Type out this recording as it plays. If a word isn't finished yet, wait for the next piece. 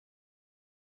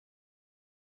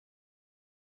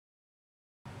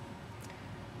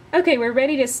Okay, we're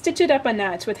ready to stitch it up a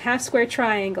notch with half square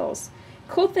triangles.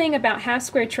 Cool thing about half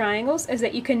square triangles is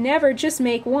that you can never just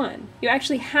make one. You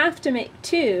actually have to make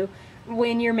two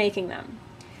when you're making them.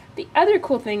 The other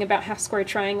cool thing about half square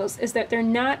triangles is that they're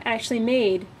not actually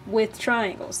made with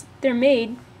triangles. They're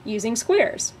made using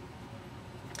squares.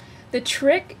 The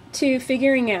trick to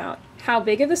figuring out how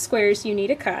big of the squares you need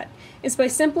to cut is by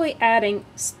simply adding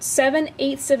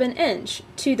 7/8 of an inch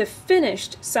to the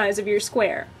finished size of your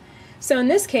square. So in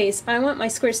this case, I want my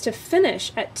squares to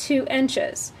finish at 2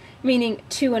 inches, meaning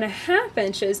 2.5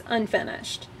 inches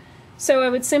unfinished. So I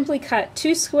would simply cut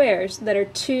 2 squares that are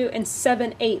 2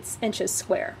 7/8 inches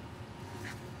square.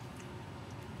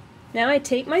 Now I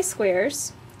take my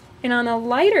squares, and on a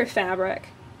lighter fabric,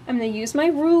 I'm going to use my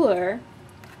ruler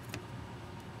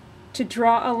to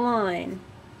draw a line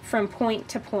from point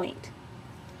to point.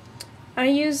 I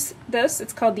use this,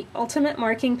 it's called the Ultimate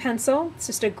Marking Pencil. It's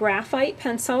just a graphite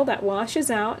pencil that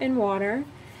washes out in water,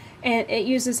 and it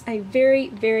uses a very,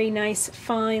 very nice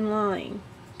fine line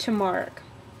to mark.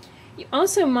 You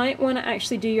also might want to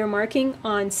actually do your marking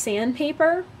on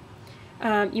sandpaper.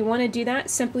 You want to do that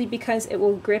simply because it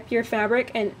will grip your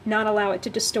fabric and not allow it to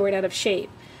distort out of shape.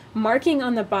 Marking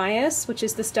on the bias, which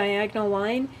is this diagonal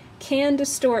line, can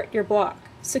distort your block,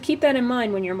 so keep that in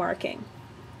mind when you're marking.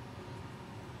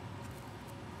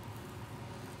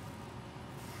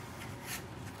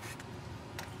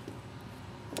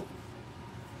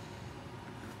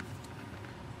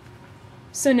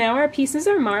 So now our pieces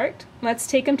are marked. Let's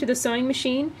take them to the sewing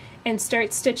machine and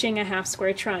start stitching a half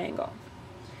square triangle.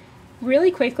 Really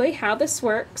quickly, how this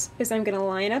works is I'm going to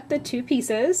line up the 2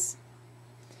 pieces,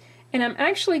 and I'm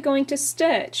actually going to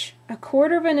stitch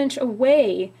 1/4 of an inch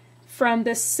away from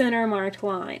the center marked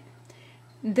line.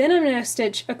 Then I'm going to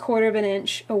stitch 1/4 of an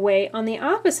inch away on the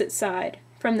opposite side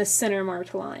from the center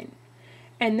marked line.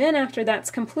 And then after that's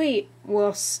complete,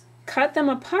 we'll cut them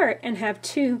apart and have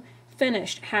 2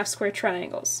 finished half square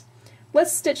triangles.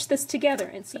 Let's stitch this together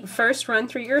and see. First, run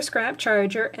through your scrap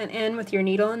charger and end with your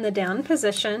needle in the down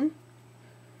position.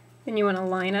 Then you want to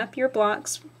line up your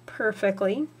blocks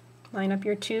perfectly. Line up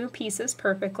your 2 pieces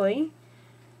perfectly.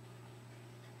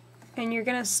 And you're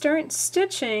going to start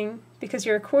stitching, because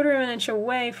you're 1/4 of an inch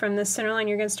away from the center line,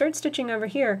 you're going to start stitching over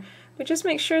here. But just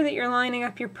make sure that you're lining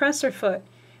up your presser foot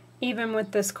even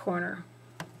with this corner.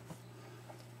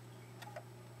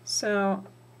 So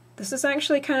this is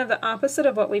actually kind of the opposite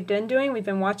of what we've been doing. We've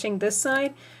been watching this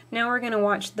side. Now we're going to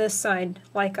watch this side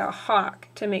like a hawk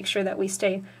to make sure that we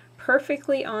stay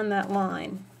perfectly on that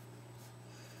line.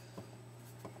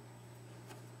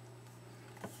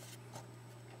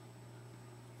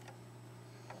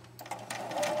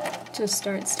 Just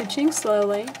start stitching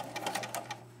slowly.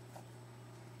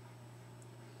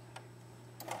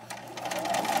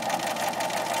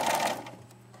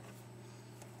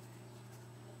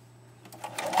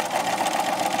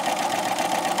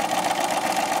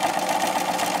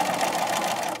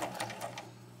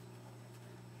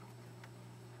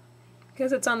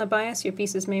 Because it's on the bias, your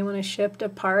pieces may want to shift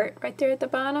apart right there at the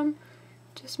bottom.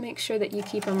 Just make sure that you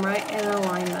keep them right in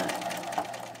alignment.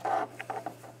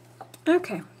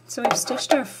 Okay, so we've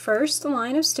stitched our first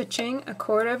line of stitching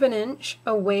 1/4 of an inch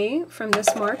away from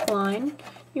this marked line.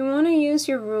 You want to use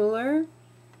your ruler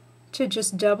to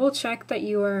just double check that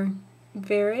you are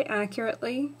very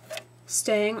accurately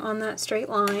staying on that straight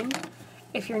line.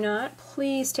 If you're not,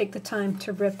 please take the time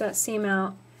to rip that seam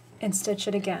out and stitch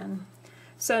it again.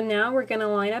 So now we're going to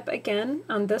line up again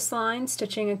on this line,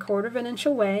 stitching 1/4 of an inch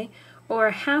away, or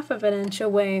 1/2 of an inch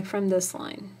away from this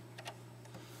line.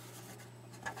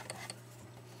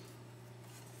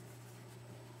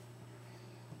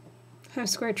 Half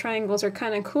square triangles are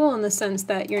kind of cool in the sense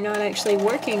that you're not actually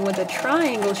working with a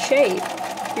triangle shape,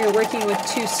 you're working with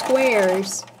 2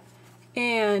 squares,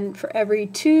 and for every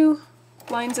 2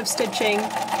 lines of stitching,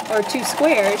 or 2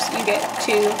 squares, you get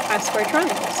 2 half square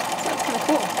triangles. So that's kind of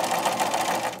cool.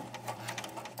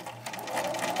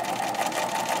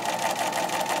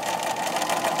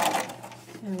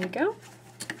 There we go.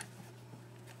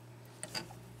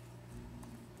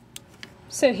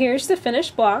 So here's the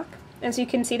finished block. As you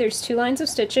can see, there's 2 lines of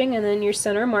stitching and then your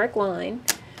center mark line.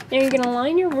 Now you're going to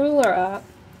line your ruler up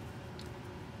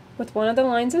with one of the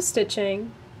lines of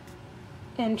stitching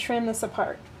and trim this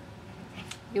apart.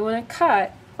 You want to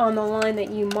cut on the line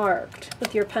that you marked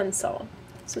with your pencil,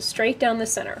 so straight down the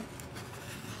center.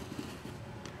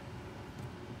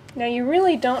 Now you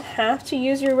really don't have to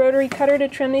use your rotary cutter to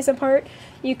trim these apart.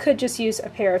 You could just use a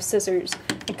pair of scissors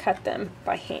and cut them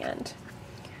by hand.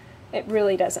 It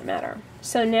really doesn't matter.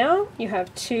 So now you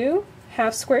have 2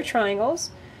 half square triangles.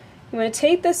 You want to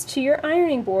take this to your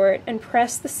ironing board and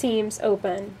press the seams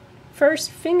open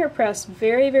First, finger press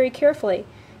very carefully,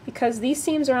 because these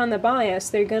seams are on the bias.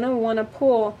 They're going to want to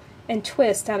pull and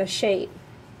twist out of shape.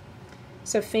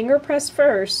 So finger press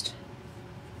first,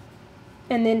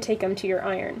 and then take them to your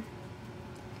iron.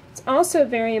 It's also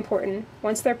very important,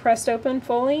 once they're pressed open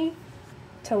fully,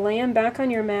 to lay them back on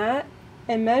your mat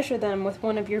and measure them with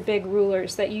one of your big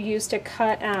rulers that you use to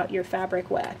cut out your fabric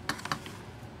web.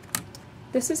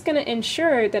 This is going to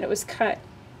ensure that it was cut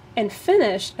and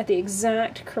finished at the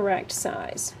exact correct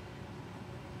size.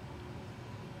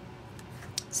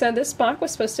 So this block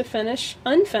was supposed to finish,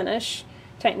 unfinish,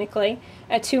 technically,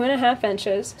 at 2.5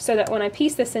 inches, so that when I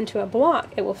piece this into a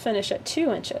block, it will finish at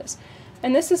 2 inches.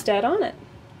 And this is dead on it.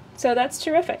 So that's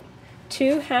terrific.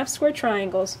 2 half square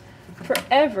triangles for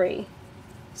every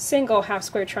single half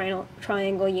square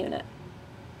triangle unit.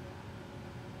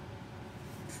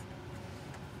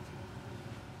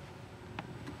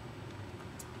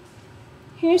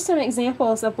 Here's some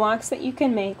examples of blocks that you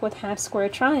can make with half square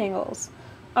triangles.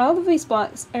 All of these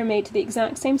blocks are made to the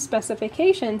exact same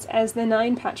specifications as the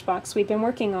 9-patch box we've been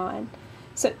working on.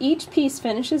 So each piece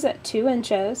finishes at 2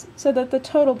 inches, so that the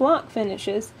total block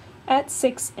finishes at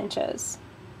 6 inches.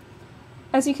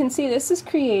 As you can see, this is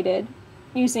created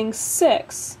using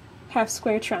 6 half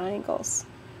square triangles.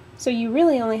 So you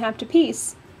really only have to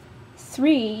piece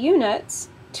 3 units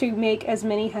to make as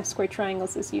many half square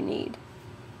triangles as you need.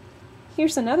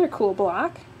 Here's another cool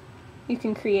block you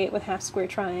can create with half square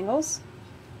triangles.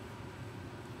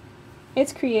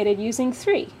 It's created using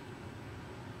 3,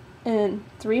 and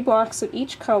 3 blocks of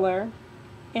each color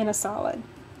in a solid.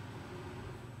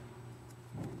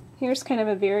 Here's kind of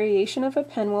a variation of a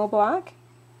pinwheel block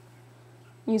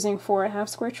using 4 half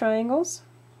square triangles.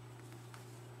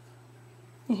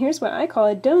 And here's what I call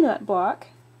a donut block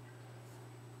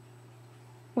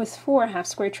with 4 half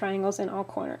square triangles in all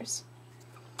corners.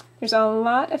 There's a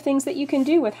lot of things that you can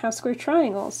do with half square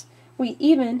triangles. We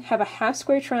even have a half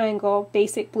square triangle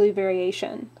basic blue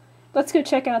variation. Let's go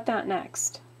check out that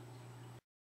next.